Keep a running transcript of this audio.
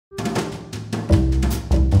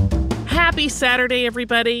Happy Saturday,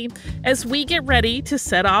 everybody. As we get ready to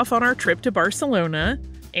set off on our trip to Barcelona,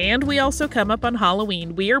 and we also come up on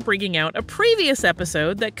Halloween, we are bringing out a previous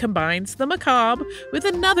episode that combines the macabre with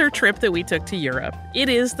another trip that we took to Europe. It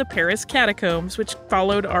is the Paris Catacombs, which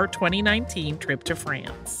followed our 2019 trip to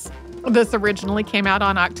France. This originally came out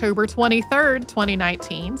on October 23rd,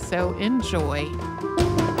 2019, so enjoy.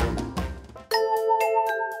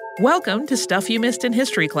 Welcome to Stuff You Missed in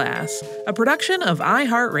History Class, a production of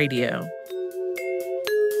iHeartRadio.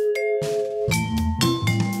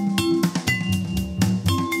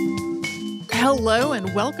 Hello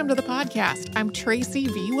and welcome to the podcast. I'm Tracy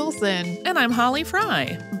V. Wilson. And I'm Holly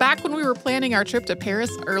Fry. Back when we were planning our trip to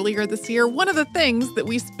Paris earlier this year, one of the things that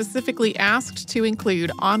we specifically asked to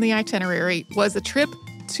include on the itinerary was a trip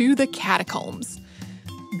to the Catacombs.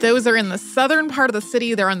 Those are in the southern part of the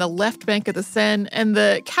city. They're on the left bank of the Seine, and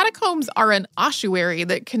the catacombs are an ossuary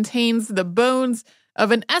that contains the bones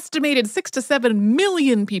of an estimated 6 to 7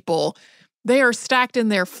 million people. They are stacked in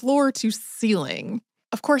there floor to ceiling.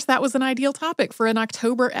 Of course, that was an ideal topic for an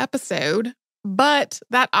October episode, but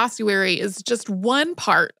that ossuary is just one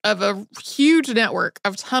part of a huge network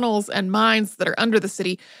of tunnels and mines that are under the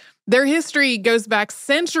city. Their history goes back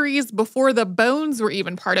centuries before the bones were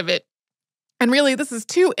even part of it. And really, this is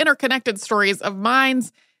two interconnected stories of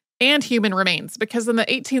mines and human remains, because in the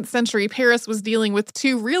 18th century, Paris was dealing with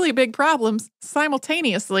two really big problems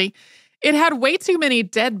simultaneously. It had way too many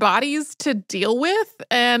dead bodies to deal with,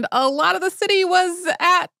 and a lot of the city was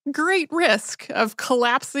at great risk of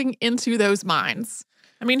collapsing into those mines.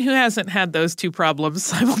 I mean, who hasn't had those two problems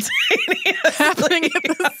simultaneously happening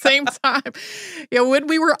at the same time? When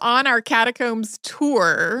we were on our catacombs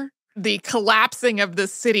tour, the collapsing of the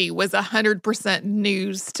city was 100%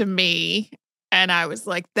 news to me. And I was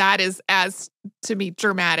like, that is as, to me,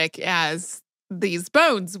 dramatic as these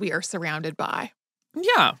bones we are surrounded by.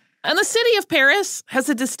 Yeah. And the city of Paris has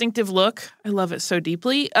a distinctive look. I love it so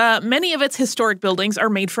deeply. Many of its historic buildings are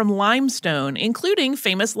made from limestone, including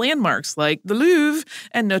famous landmarks like the Louvre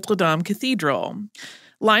and Notre Dame Cathedral.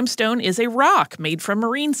 Limestone is a rock made from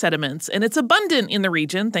marine sediments, and it's abundant in the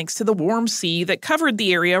region thanks to the warm sea that covered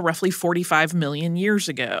the area roughly 45 million years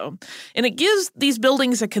ago. And it gives these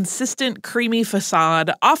buildings a consistent, creamy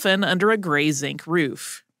facade, often under a gray zinc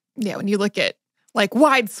roof. Yeah, when you look at like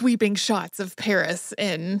wide sweeping shots of Paris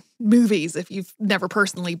in movies, if you've never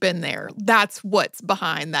personally been there, that's what's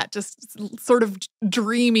behind that just sort of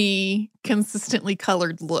dreamy, consistently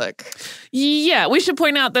colored look. Yeah, we should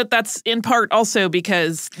point out that that's in part also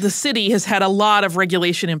because the city has had a lot of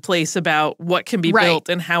regulation in place about what can be built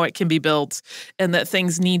and how it can be built, and that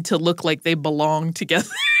things need to look like they belong together.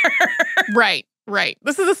 Right.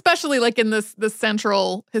 This is especially like in the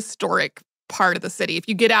central historic part of the city. If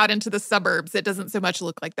you get out into the suburbs, it doesn't so much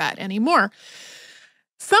look like that anymore.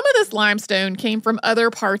 Some of this limestone came from other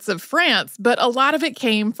parts of France, but a lot of it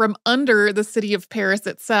came from under the city of Paris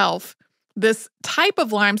itself. This type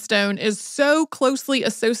of limestone is so closely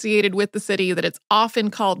associated with the city that it's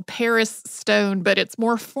often called Paris stone, but its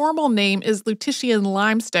more formal name is Lutetian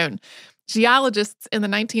limestone. Geologists in the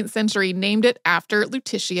 19th century named it after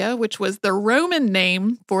Lutetia, which was the Roman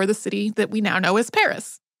name for the city that we now know as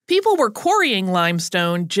Paris. People were quarrying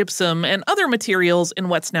limestone, gypsum, and other materials in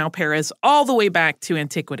what's now Paris all the way back to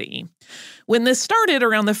antiquity. When this started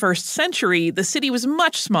around the 1st century, the city was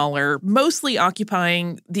much smaller, mostly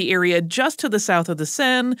occupying the area just to the south of the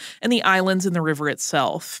Seine and the islands in the river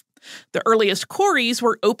itself. The earliest quarries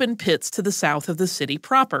were open pits to the south of the city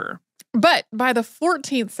proper. But by the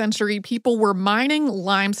 14th century, people were mining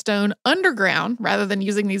limestone underground rather than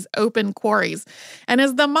using these open quarries. And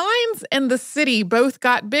as the mines and the city both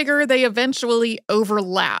got bigger, they eventually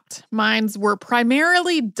overlapped. Mines were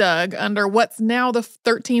primarily dug under what's now the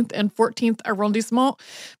 13th and 14th arrondissement,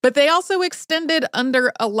 but they also extended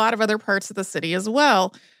under a lot of other parts of the city as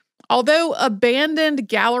well. Although abandoned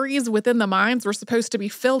galleries within the mines were supposed to be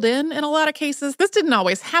filled in a lot of cases, this didn't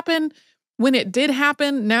always happen. When it did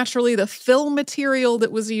happen, naturally, the fill material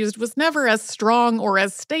that was used was never as strong or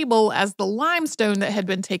as stable as the limestone that had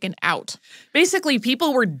been taken out. Basically,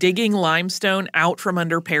 people were digging limestone out from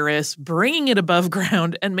under Paris, bringing it above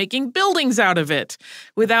ground, and making buildings out of it,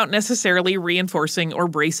 without necessarily reinforcing or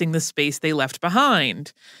bracing the space they left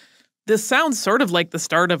behind. This sounds sort of like the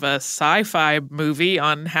start of a sci-fi movie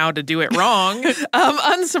on how to do it wrong.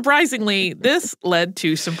 Unsurprisingly, this led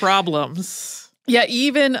to some problems. Yeah,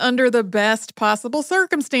 even under the best possible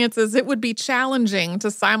circumstances, it would be challenging to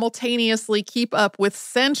simultaneously keep up with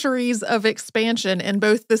centuries of expansion in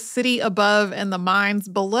both the city above and the mines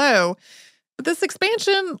below. But this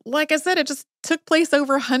expansion, like I said, it just took place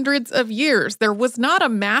over hundreds of years. There was not a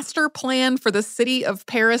master plan for the city of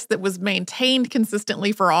Paris that was maintained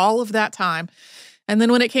consistently for all of that time. And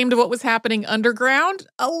then when it came to what was happening underground,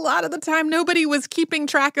 a lot of the time nobody was keeping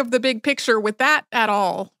track of the big picture with that at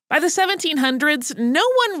all. By the 1700s, no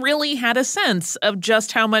one really had a sense of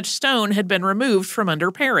just how much stone had been removed from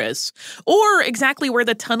under Paris, or exactly where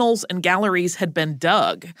the tunnels and galleries had been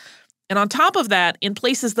dug. And on top of that, in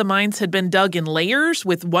places the mines had been dug in layers,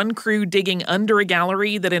 with one crew digging under a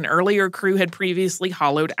gallery that an earlier crew had previously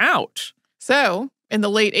hollowed out. So, in the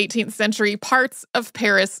late 18th century, parts of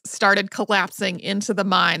Paris started collapsing into the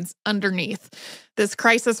mines underneath. This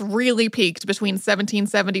crisis really peaked between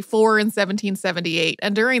 1774 and 1778,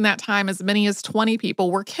 and during that time, as many as 20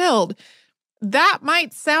 people were killed. That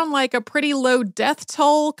might sound like a pretty low death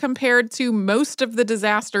toll compared to most of the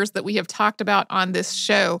disasters that we have talked about on this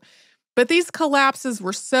show. But these collapses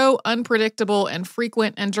were so unpredictable and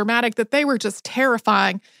frequent and dramatic that they were just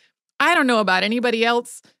terrifying. I don't know about anybody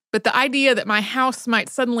else, but the idea that my house might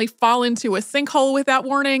suddenly fall into a sinkhole without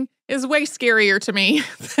warning is way scarier to me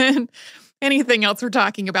than anything else we're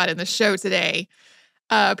talking about in the show today.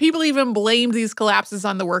 People even blamed these collapses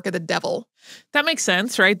on the work of the devil. That makes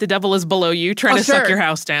sense, right? The devil is below you, trying to suck your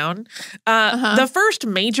house down. The first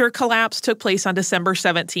major collapse took place on December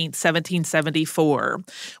 17th, 1774,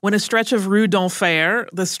 when a stretch of Rue d'Enfer,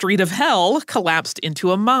 the Street of Hell, collapsed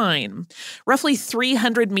into a mine. Roughly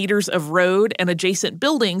 300 meters of road and adjacent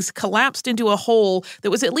buildings collapsed into a hole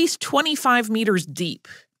that was at least 25 meters deep.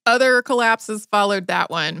 Other collapses followed that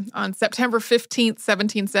one. On September 15th,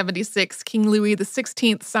 1776, King Louis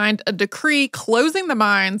XVI signed a decree closing the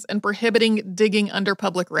mines and prohibiting digging under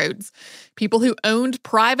public roads. People who owned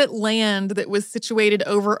private land that was situated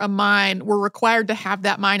over a mine were required to have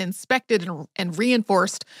that mine inspected and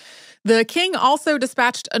reinforced. The king also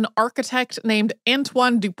dispatched an architect named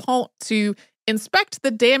Antoine Dupont to inspect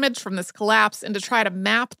the damage from this collapse and to try to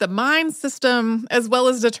map the mine system, as well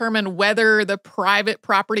as determine whether the private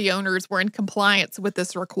property owners were in compliance with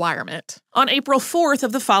this requirement. On April 4th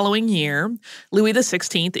of the following year, Louis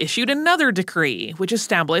XVI issued another decree, which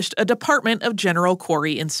established a Department of General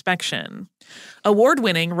Quarry Inspection.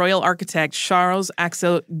 Award-winning royal architect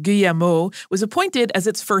Charles-Axel Guillemot was appointed as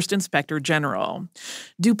its first inspector general.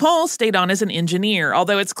 Dupont stayed on as an engineer,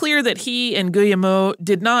 although it's clear that he and Guillemot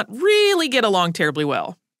did not really get along terribly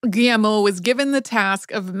well. Guillemot was given the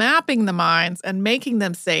task of mapping the mines and making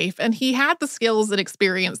them safe, and he had the skills and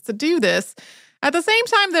experience to do this. At the same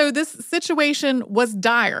time, though, this situation was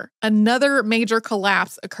dire. Another major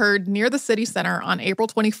collapse occurred near the city center on April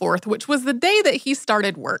 24th, which was the day that he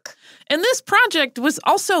started work. And this project was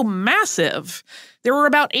also massive. There were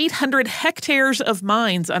about 800 hectares of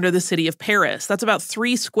mines under the city of Paris. That's about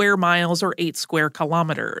 3 square miles or 8 square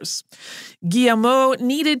kilometers. Guillemot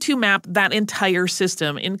needed to map that entire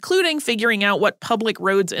system, including figuring out what public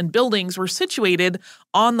roads and buildings were situated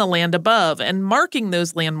on the land above and marking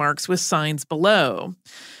those landmarks with signs below.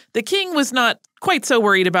 The king was not quite so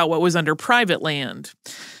worried about what was under private land.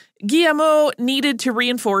 Guillemot needed to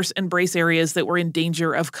reinforce and brace areas that were in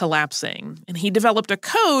danger of collapsing, and he developed a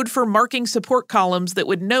code for marking support columns that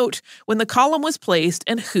would note when the column was placed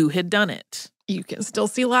and who had done it. You can still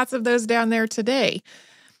see lots of those down there today.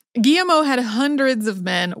 Guillemot had hundreds of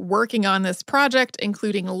men working on this project,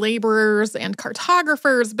 including laborers and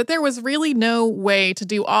cartographers, but there was really no way to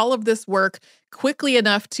do all of this work quickly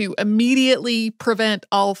enough to immediately prevent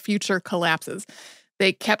all future collapses.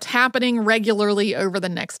 They kept happening regularly over the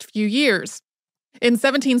next few years. In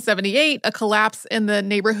 1778, a collapse in the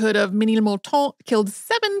neighborhood of Ménilmontant killed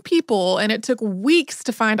 7 people, and it took weeks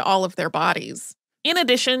to find all of their bodies. In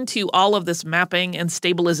addition to all of this mapping and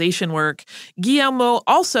stabilization work, Guillemot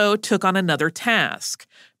also took on another task,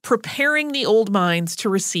 preparing the old mines to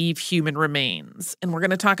receive human remains. And we're going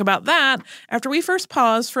to talk about that after we first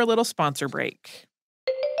pause for a little sponsor break.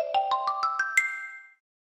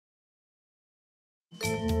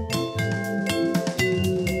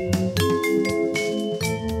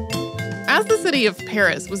 As the city of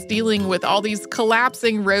Paris was dealing with all these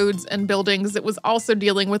collapsing roads and buildings, it was also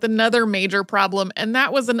dealing with another major problem, and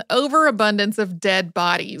that was an overabundance of dead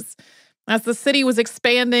bodies. As the city was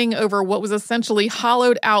expanding over what was essentially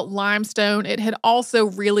hollowed out limestone, it had also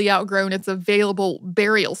really outgrown its available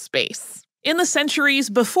burial space. In the centuries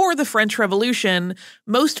before the French Revolution,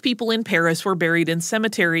 most people in Paris were buried in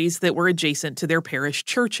cemeteries that were adjacent to their parish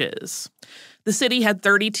churches. The city had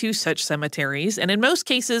 32 such cemeteries, and in most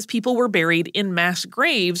cases, people were buried in mass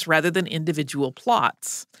graves rather than individual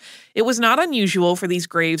plots. It was not unusual for these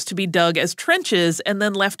graves to be dug as trenches and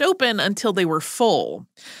then left open until they were full.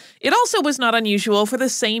 It also was not unusual for the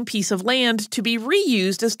same piece of land to be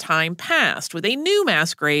reused as time passed, with a new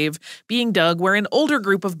mass grave being dug where an older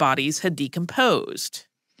group of bodies had decomposed.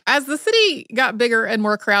 As the city got bigger and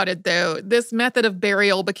more crowded, though, this method of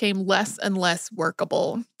burial became less and less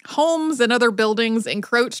workable. Homes and other buildings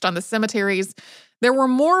encroached on the cemeteries. There were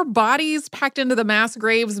more bodies packed into the mass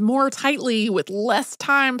graves more tightly, with less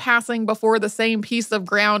time passing before the same piece of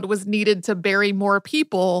ground was needed to bury more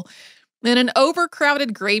people. In an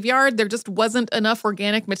overcrowded graveyard, there just wasn't enough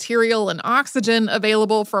organic material and oxygen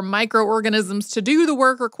available for microorganisms to do the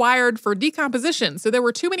work required for decomposition. So there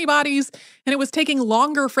were too many bodies, and it was taking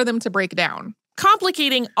longer for them to break down.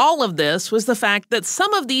 Complicating all of this was the fact that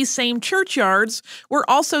some of these same churchyards were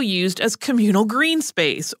also used as communal green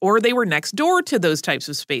space, or they were next door to those types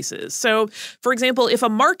of spaces. So, for example, if a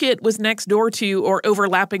market was next door to or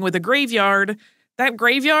overlapping with a graveyard, that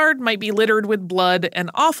graveyard might be littered with blood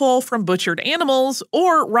and offal from butchered animals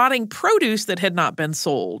or rotting produce that had not been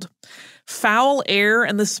sold. Foul air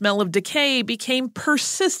and the smell of decay became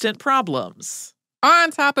persistent problems.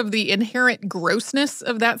 On top of the inherent grossness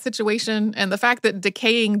of that situation and the fact that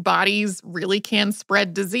decaying bodies really can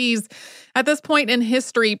spread disease, at this point in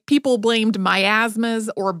history, people blamed miasmas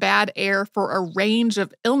or bad air for a range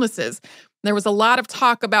of illnesses. There was a lot of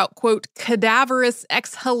talk about, quote, cadaverous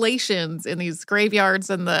exhalations in these graveyards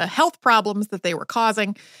and the health problems that they were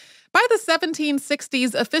causing. By the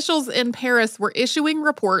 1760s, officials in Paris were issuing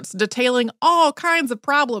reports detailing all kinds of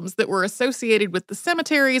problems that were associated with the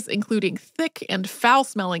cemeteries, including thick and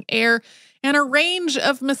foul-smelling air and a range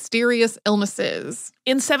of mysterious illnesses.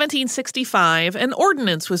 In 1765, an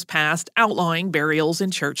ordinance was passed outlawing burials in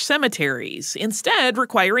church cemeteries, instead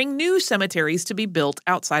requiring new cemeteries to be built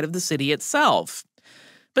outside of the city itself.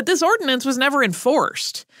 But this ordinance was never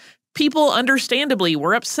enforced. People understandably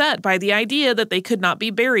were upset by the idea that they could not be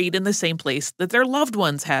buried in the same place that their loved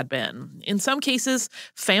ones had been. In some cases,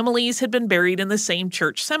 families had been buried in the same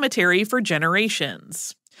church cemetery for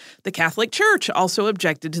generations. The Catholic Church also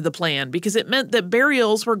objected to the plan because it meant that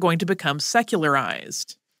burials were going to become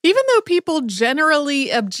secularized. Even though people generally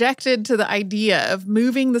objected to the idea of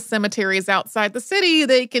moving the cemeteries outside the city,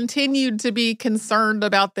 they continued to be concerned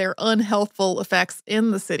about their unhealthful effects in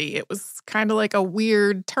the city. It was kind of like a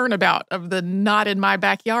weird turnabout of the not in my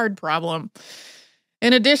backyard problem.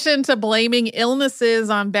 In addition to blaming illnesses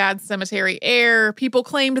on bad cemetery air, people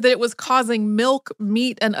claimed that it was causing milk,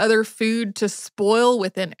 meat, and other food to spoil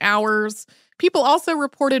within hours. People also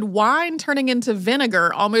reported wine turning into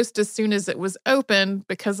vinegar almost as soon as it was opened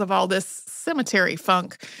because of all this cemetery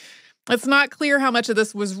funk. It's not clear how much of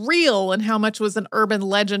this was real and how much was an urban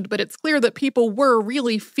legend, but it's clear that people were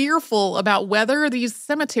really fearful about whether these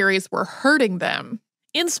cemeteries were hurting them.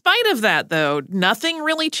 In spite of that, though, nothing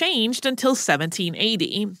really changed until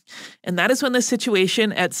 1780. And that is when the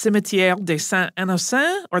situation at Cimetière des Saints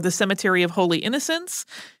Innocents, or the Cemetery of Holy Innocents,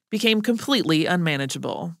 became completely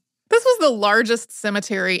unmanageable. This was the largest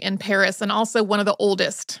cemetery in Paris and also one of the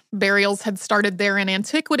oldest. Burials had started there in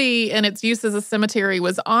antiquity, and its use as a cemetery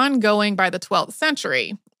was ongoing by the 12th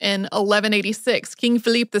century. In 1186, King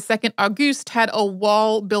Philippe II Auguste had a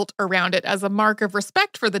wall built around it as a mark of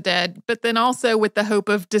respect for the dead, but then also with the hope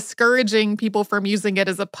of discouraging people from using it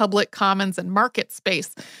as a public commons and market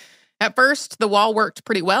space. At first, the wall worked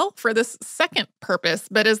pretty well for this second purpose,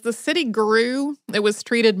 but as the city grew, it was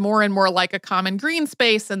treated more and more like a common green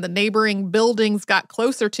space, and the neighboring buildings got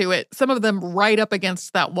closer to it, some of them right up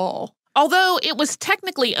against that wall. Although it was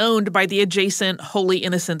technically owned by the adjacent Holy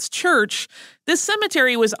Innocents Church, this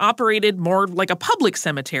cemetery was operated more like a public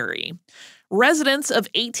cemetery. Residents of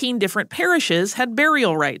 18 different parishes had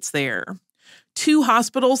burial rights there. 2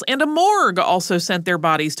 hospitals and a morgue also sent their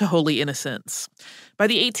bodies to Holy Innocents. By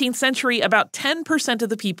the 18th century, about 10% of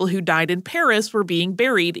the people who died in Paris were being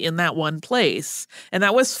buried in that one place, and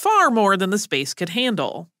that was far more than the space could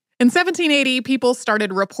handle. In 1780, people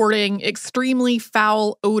started reporting extremely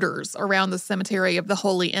foul odors around the Cemetery of the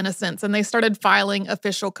Holy Innocents, and they started filing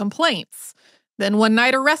official complaints. Then one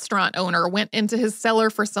night, a restaurant owner went into his cellar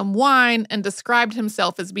for some wine and described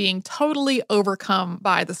himself as being totally overcome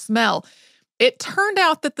by the smell. It turned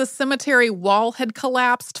out that the cemetery wall had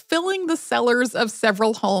collapsed, filling the cellars of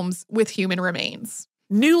several homes with human remains.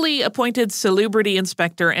 Newly appointed Salubrity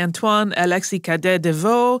Inspector Antoine Alexis Cadet de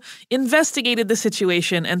Vaux investigated the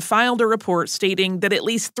situation and filed a report stating that at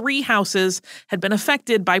least 3 houses had been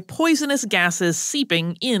affected by poisonous gases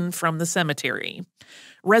seeping in from the cemetery.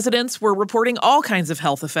 Residents were reporting all kinds of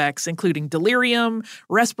health effects, including delirium,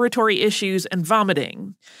 respiratory issues, and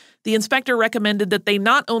vomiting. The inspector recommended that they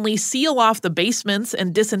not only seal off the basements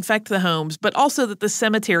and disinfect the homes, but also that the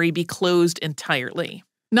cemetery be closed entirely.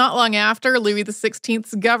 Not long after, Louis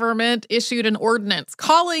XVI's government issued an ordinance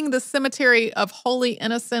calling the Cemetery of Holy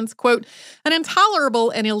Innocents, quote, an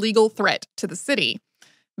intolerable and illegal threat to the city.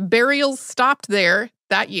 Burials stopped there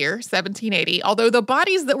that year, 1780, although the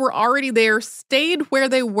bodies that were already there stayed where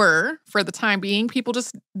they were for the time being. People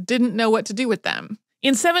just didn't know what to do with them.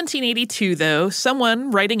 In 1782, though, someone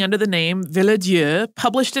writing under the name Villedieu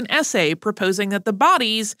published an essay proposing that the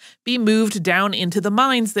bodies be moved down into the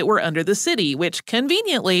mines that were under the city, which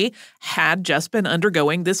conveniently had just been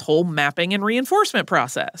undergoing this whole mapping and reinforcement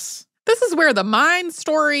process. This is where the mine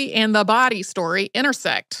story and the body story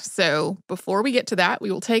intersect. So before we get to that, we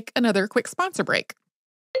will take another quick sponsor break.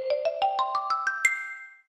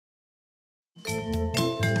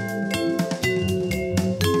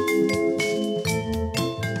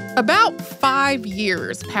 About 5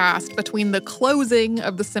 years passed between the closing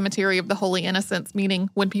of the Cemetery of the Holy Innocents, meaning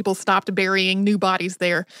when people stopped burying new bodies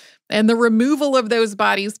there, and the removal of those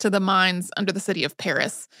bodies to the mines under the city of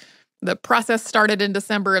Paris. The process started in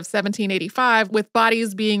December of 1785, with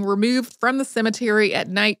bodies being removed from the cemetery at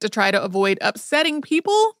night to try to avoid upsetting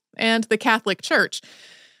people and the Catholic Church.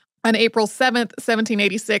 On April 7th,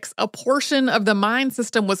 1786, a portion of the mine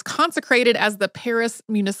system was consecrated as the Paris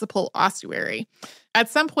Municipal Ossuary. At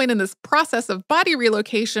some point in this process of body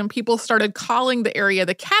relocation, people started calling the area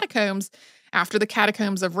the Catacombs after the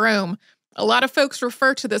Catacombs of Rome. A lot of folks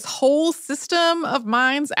refer to this whole system of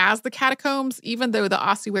mines as the Catacombs, even though the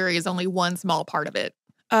ossuary is only one small part of it.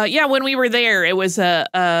 When we were there, it was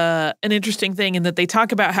an interesting thing in that they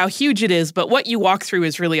talk about how huge it is, but what you walk through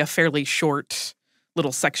is really a fairly short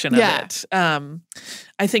little section of it.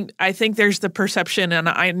 I think there's the perception, and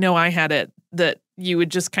I know I had it, that you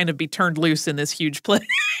would just kind of be turned loose in this huge place.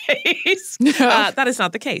 That is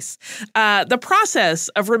not the case. The process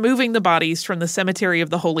of removing the bodies from the Cemetery of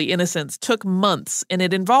the Holy Innocents took months, and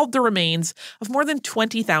it involved the remains of more than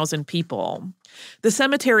 20,000 people. The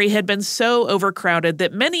cemetery had been so overcrowded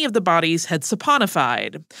that many of the bodies had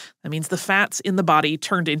saponified. That means the fats in the body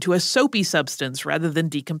turned into a soapy substance rather than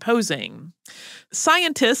decomposing.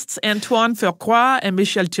 Scientists Antoine Fourcroy and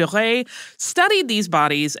Michel Thuré studied these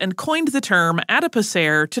bodies and coined the term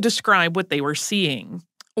adipocere to describe what they were seeing.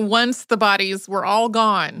 Once the bodies were all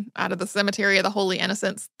gone out of the Cemetery of the Holy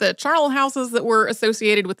Innocents, the charnel houses that were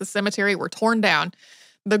associated with the cemetery were torn down.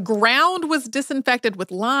 The ground was disinfected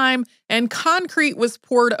with lime, and concrete was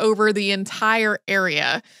poured over the entire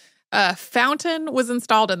area. A fountain was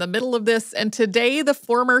installed in the middle of this, and today the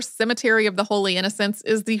former Cemetery of the Holy Innocents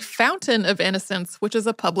is the Fountain of Innocence, which is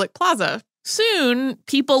a public plaza. Soon,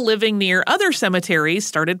 people living near other cemeteries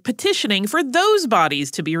started petitioning for those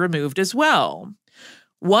bodies to be removed as well.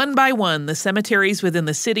 One by one, the cemeteries within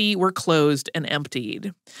the city were closed and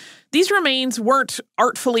emptied. These remains weren't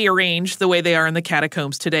artfully arranged the way they are in the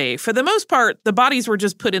catacombs today. For the most part, the bodies were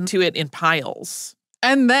just put into it in piles.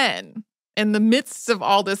 And then, in the midst of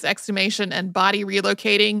all this exhumation and body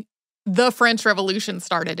relocating, the French Revolution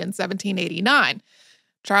started in 1789.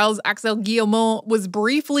 Charles-Axel Guillemot was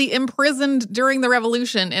briefly imprisoned during the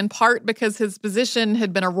Revolution, in part because his position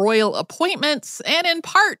had been a royal appointment, and in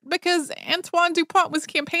part because Antoine Dupont was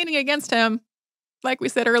campaigning against him. Like we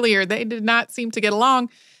said earlier, they did not seem to get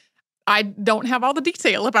along. I don't have all the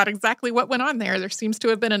detail about exactly what went on there. There seems to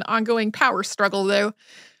have been an ongoing power struggle, though.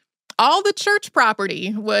 All the church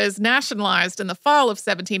property was nationalized in the fall of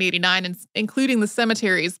 1789, including the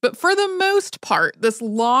cemeteries. But for the most part, this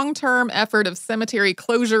long-term effort of cemetery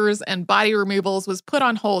closures and body removals was put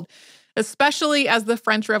on hold, especially as the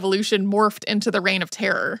French Revolution morphed into the Reign of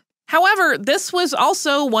Terror. However, this was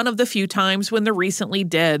also one of the few times when the recently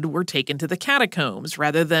dead were taken to the catacombs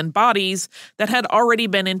rather than bodies that had already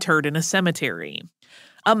been interred in a cemetery.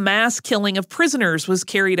 A mass killing of prisoners was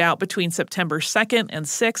carried out between September 2nd and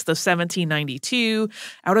 6th of 1792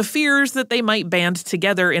 out of fears that they might band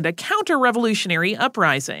together in a counter-revolutionary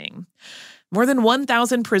uprising. More than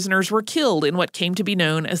 1,000 prisoners were killed in what came to be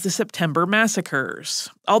known as the September Massacres.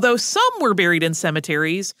 Although some were buried in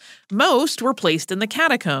cemeteries, most were placed in the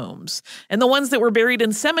catacombs, and the ones that were buried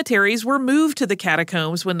in cemeteries were moved to the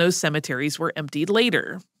catacombs when those cemeteries were emptied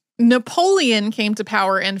later. Napoleon came to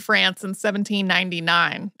power in France in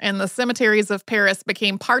 1799, and the cemeteries of Paris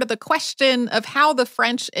became part of the question of how the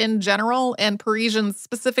French in general and Parisians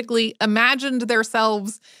specifically imagined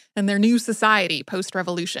themselves and their new society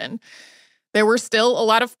post-revolution. There were still a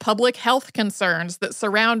lot of public health concerns that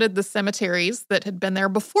surrounded the cemeteries that had been there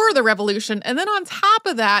before the revolution. And then on top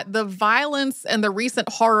of that, the violence and the recent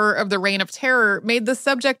horror of the Reign of Terror made the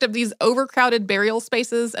subject of these overcrowded burial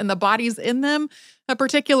spaces and the bodies in them a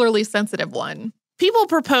particularly sensitive one. People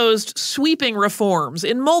proposed sweeping reforms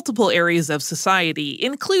in multiple areas of society,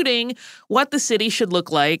 including what the city should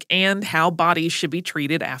look like and how bodies should be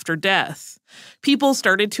treated after death. People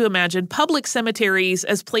started to imagine public cemeteries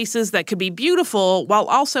as places that could be beautiful while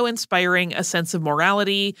also inspiring a sense of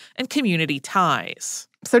morality and community ties.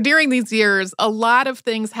 So during these years, a lot of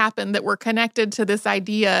things happened that were connected to this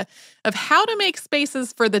idea of how to make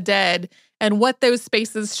spaces for the dead and what those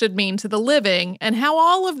spaces should mean to the living, and how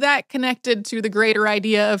all of that connected to the greater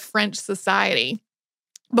idea of French society.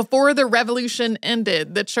 Before the revolution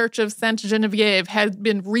ended, the Church of Sainte-Geneviève had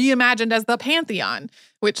been reimagined as the Pantheon,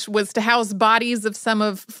 which was to house bodies of some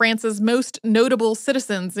of France's most notable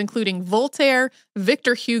citizens, including Voltaire,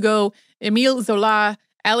 Victor Hugo, Émile Zola,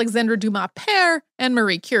 Alexandre Dumas Père, and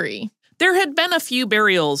Marie Curie. There had been a few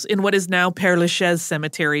burials in what is now Père Lachaise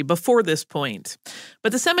Cemetery before this point,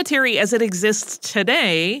 but the cemetery as it exists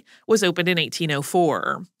today was opened in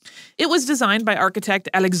 1804. It was designed by architect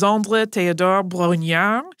Alexandre Théodore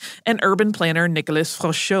Brongniart and urban planner Nicolas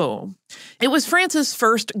Frochot. It was France's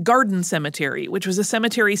first garden cemetery, which was a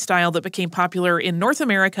cemetery style that became popular in North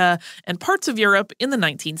America and parts of Europe in the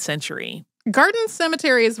 19th century. Garden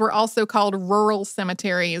cemeteries were also called rural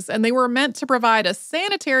cemeteries, and they were meant to provide a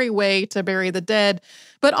sanitary way to bury the dead,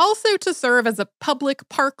 but also to serve as a public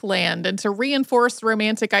parkland and to reinforce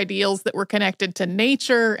romantic ideals that were connected to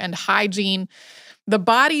nature and hygiene. The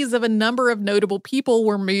bodies of a number of notable people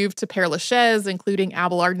were moved to Père Lachaise, including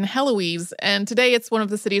Abelard and Heloise, and today it's one of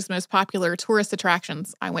the city's most popular tourist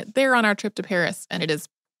attractions. I went there on our trip to Paris, and it is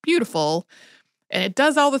beautiful, and it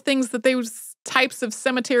does all the things that those types of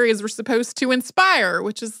cemeteries were supposed to inspire,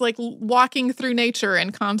 which is like walking through nature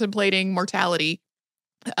and contemplating mortality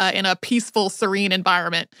in a peaceful, serene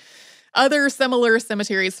environment. Other similar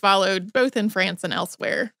cemeteries followed, both in France and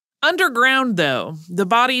elsewhere. Underground, though, the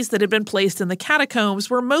bodies that had been placed in the catacombs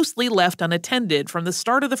were mostly left unattended from the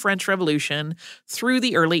start of the French Revolution through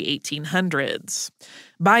the early 1800s.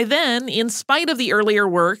 By then, in spite of the earlier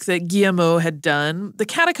work that Guillemot had done, the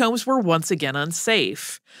catacombs were once again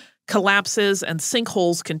unsafe. Collapses and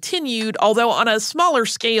sinkholes continued, although on a smaller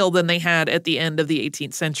scale than they had at the end of the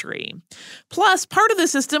 18th century. Plus, part of the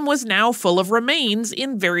system was now full of remains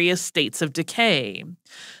in various states of decay.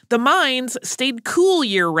 The mines stayed cool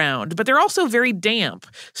year-round, but they're also very damp,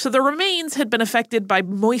 so the remains had been affected by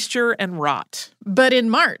moisture and rot. But in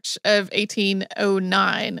March of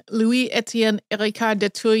 1809, Louis-Étienne Héricard de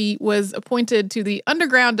Thury was appointed to the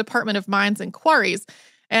Underground Department of Mines and Quarries,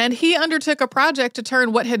 and he undertook a project to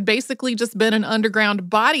turn what had basically just been an underground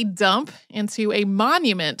body dump into a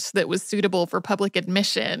monument that was suitable for public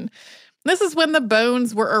admission. This is when the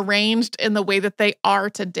bones were arranged in the way that they are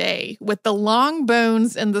today, with the long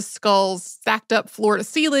bones and the skulls stacked up floor to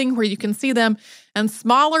ceiling where you can see them, and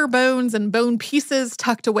smaller bones and bone pieces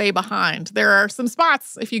tucked away behind. There are some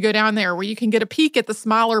spots, if you go down there, where you can get a peek at the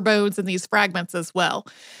smaller bones in these fragments as well.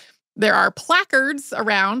 There are placards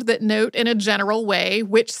around that note in a general way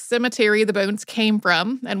which cemetery the bones came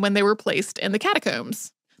from and when they were placed in the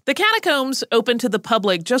catacombs. The catacombs opened to the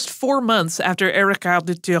public just 4 months after Héricard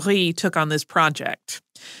de Thury took on this project.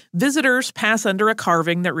 Visitors pass under a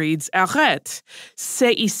carving that reads, "Arrête,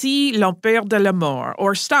 c'est ici l'empire de la mort,"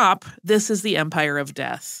 or "Stop, this is the empire of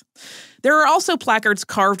death." There are also placards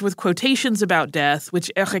carved with quotations about death,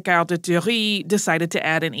 which Héricard de Thury decided to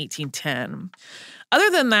add in 1810. Other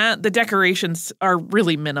than that, the decorations are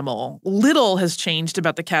really minimal. Little has changed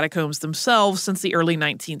about the catacombs themselves since the early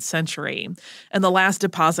 19th century, and the last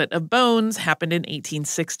deposit of bones happened in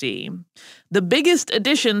 1860. The biggest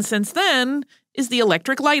addition since then is the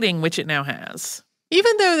electric lighting, which it now has.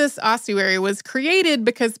 Even though this ossuary was created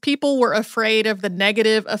because people were afraid of the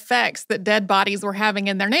negative effects that dead bodies were having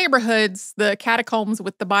in their neighborhoods, the catacombs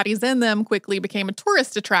with the bodies in them quickly became a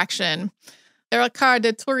tourist attraction. Héricard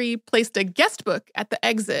de Thury placed a guest book at the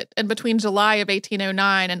exit, and between July of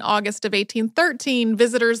 1809 and August of 1813,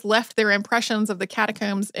 visitors left their impressions of the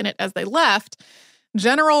catacombs in it as they left.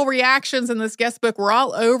 General reactions in this guest book were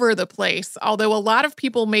all over the place, although a lot of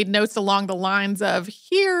people made notes along the lines of,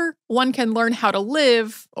 "Here, one can learn how to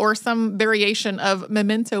live," or some variation of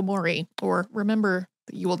 "Memento Mori," or "Remember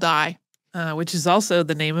that you will die." Which is also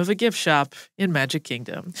the name of a gift shop in Magic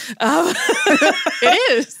Kingdom.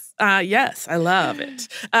 It is. Yes, I love it.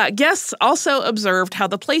 Guests also observed how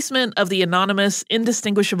the placement of the anonymous,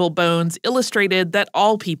 indistinguishable bones illustrated that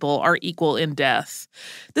all people are equal in death.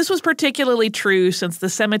 This was particularly true since the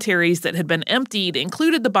cemeteries that had been emptied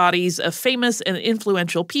included the bodies of famous and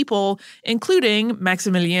influential people, including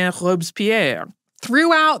Maximilien Robespierre.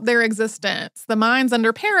 Throughout their existence, the mines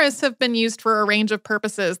under Paris have been used for a range of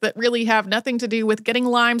purposes that really have nothing to do with getting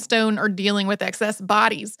limestone or dealing with excess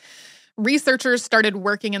bodies. Researchers started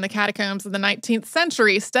working in the catacombs in the 19th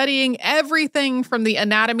century, studying everything from the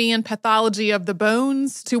anatomy and pathology of the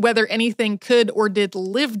bones to whether anything could or did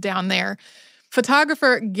live down there.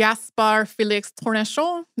 Photographer Gaspard Félix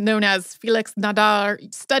Tournachon, known as Félix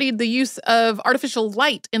Nadar, studied the use of artificial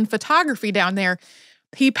light in photography down there.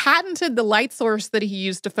 He patented the light source that he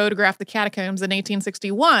used to photograph the catacombs in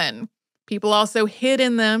 1861. People also hid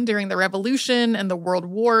in them during the Revolution and the World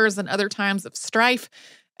Wars and other times of strife.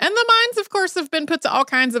 And the mines, of course, have been put to all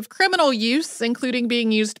kinds of criminal use, including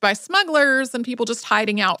being used by smugglers and people just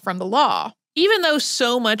hiding out from the law. Even though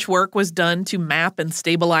so much work was done to map and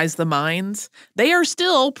stabilize the mines, they are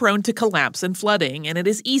still prone to collapse and flooding, and it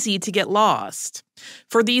is easy to get lost.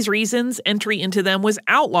 For these reasons, entry into them was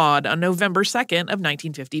outlawed on November 2nd of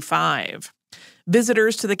 1955.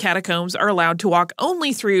 Visitors to the catacombs are allowed to walk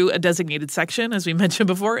only through a designated section, as we mentioned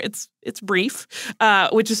before. It's brief,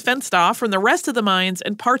 which is fenced off from the rest of the mines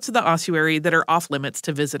and parts of the ossuary that are off limits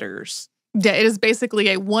to visitors. Yeah, it is basically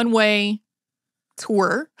a one-way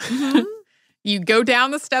tour. Mm-hmm. You go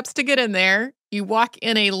down the steps to get in there, you walk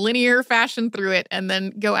in a linear fashion through it, and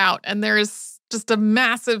then go out. And there's just a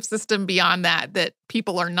massive system beyond that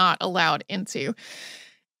people are not allowed into.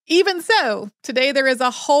 Even so, today there is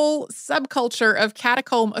a whole subculture of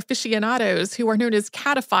catacomb aficionados who are known as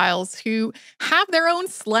cataphiles, who have their own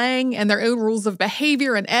slang and their own rules of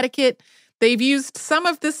behavior and etiquette. They've used some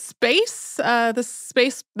of this space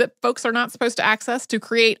that folks are not supposed to access, to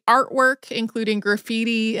create artwork, including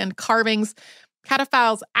graffiti and carvings.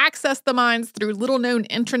 Cataphiles access the mines through little-known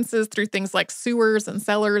entrances through things like sewers and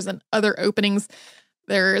cellars and other openings.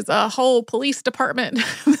 There's a whole police department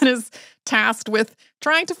that is tasked with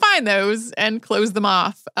trying to find those and close them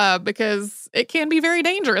off because it can be very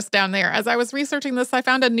dangerous down there. As I was researching this, I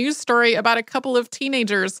found a news story about a couple of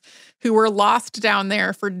teenagers who were lost down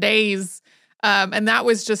there for days. And that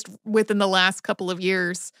was just within the last couple of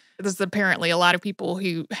years. There's apparently a lot of people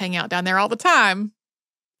who hang out down there all the time,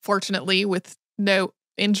 fortunately, with no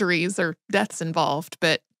injuries or deaths involved.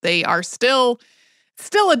 But they are still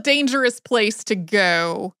a dangerous place to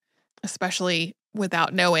go, especially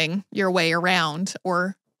without knowing your way around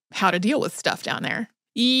or how to deal with stuff down there.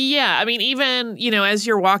 Yeah, I mean, even, as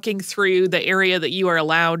you're walking through the area that you are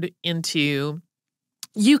allowed into,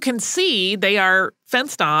 you can see they are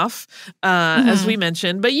fenced off, as we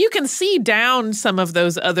mentioned, but you can see down some of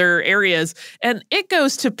those other areas, and it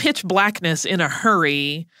goes to pitch blackness in a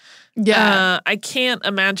hurry. Yeah. I can't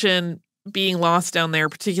imagine being lost down there,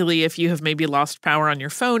 particularly if you have maybe lost power on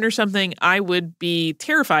your phone or something. I would be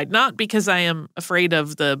terrified, not because I am afraid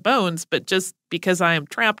of the bones, but just because I am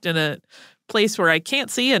trapped in a place where I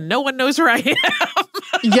can't see and no one knows where I am.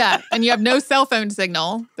 Yeah, and you have no cell phone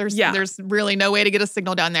signal. There's really no way to get a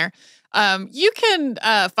signal down there. You can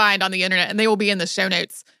find on the internet, and they will be in the show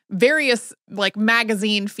notes, various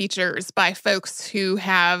magazine features by folks who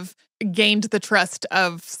have gained the trust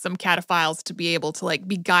of some cataphiles to be able to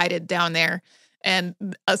be guided down there. And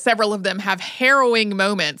several of them have harrowing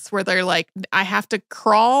moments where they're like, I have to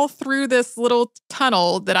crawl through this little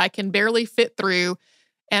tunnel that I can barely fit through,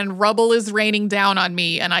 and rubble is raining down on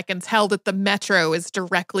me, and I can tell that the metro is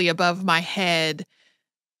directly above my head.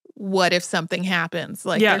 What if something happens?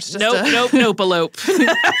 There's just nope, elope.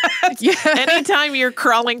 Yeah. Anytime you're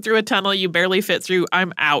crawling through a tunnel you barely fit through,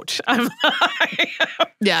 I'm out.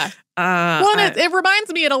 Yeah. It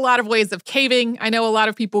reminds me in a lot of ways of caving. I know a lot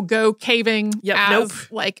of people go caving as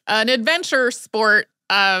an adventure sport,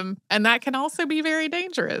 and that can also be very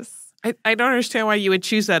dangerous. I don't understand why you would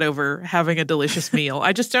choose that over having a delicious meal.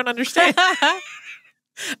 I just don't understand.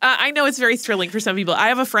 I know it's very thrilling for some people. I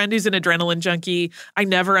have a friend who's an adrenaline junkie. I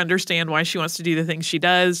never understand why she wants to do the things she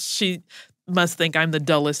does. She must think I'm the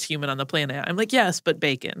dullest human on the planet. I'm like, yes, but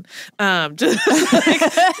bacon.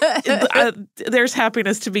 There's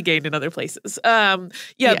happiness to be gained in other places. But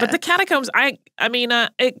the catacombs,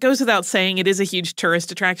 it goes without saying, it is a huge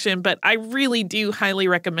tourist attraction, but I really do highly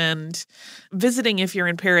recommend visiting if you're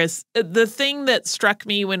in Paris. The thing that struck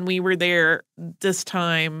me when we were there this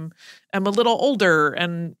time, I'm a little older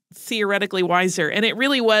and theoretically wiser, and it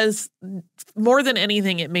really was, more than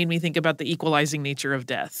anything, it made me think about the equalizing nature of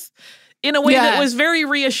death in a way that was very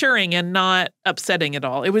reassuring and not upsetting at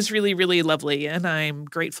all. It was really, really lovely, and I'm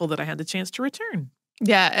grateful that I had the chance to return.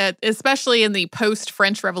 Yeah, especially in the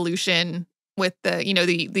post-French Revolution, with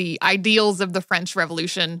the ideals of the French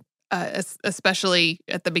Revolution, especially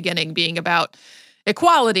at the beginning being about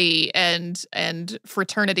equality and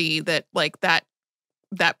fraternity, that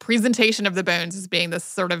presentation of the bones as being this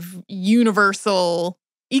sort of universal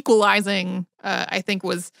equalizing, I think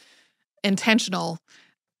was intentional.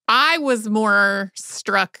 I was more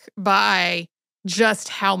struck by just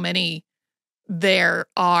how many there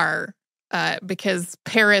are, because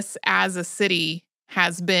Paris as a city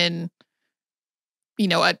has been,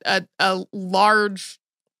 a large,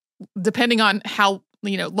 depending on how,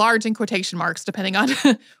 large in quotation marks, depending on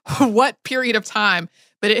what period of time,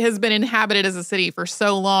 but it has been inhabited as a city for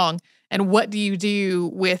so long. And what do you do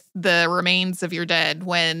with the remains of your dead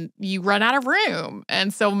when you run out of room?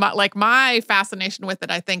 And so my fascination with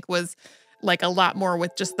it, I think, was like a lot more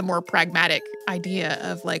with just the more pragmatic idea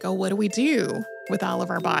of like, oh, what do we do with all of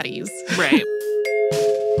our bodies? Right.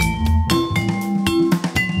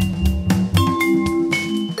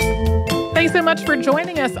 Thanks so much for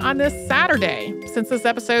joining us on this Saturday. Since this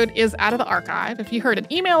episode is out of the archive, if you heard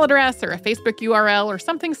an email address or a Facebook URL or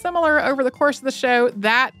something similar over the course of the show,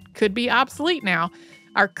 that could be obsolete now.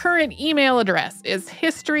 Our current email address is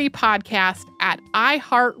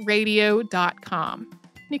historypodcast@iHeartRadio.com.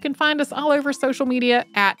 You can find us all over social media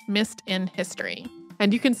at Missed in History.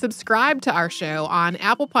 And you can subscribe to our show on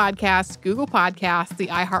Apple Podcasts, Google Podcasts, the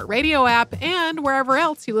iHeartRadio app, and wherever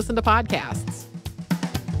else you listen to podcasts.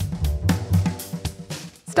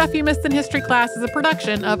 Stuff You Missed in History Class is a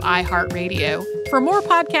production of iHeartRadio. For more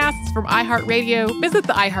podcasts from iHeartRadio, visit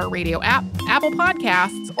the iHeartRadio app, Apple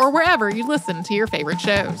Podcasts, or wherever you listen to your favorite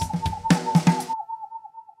shows.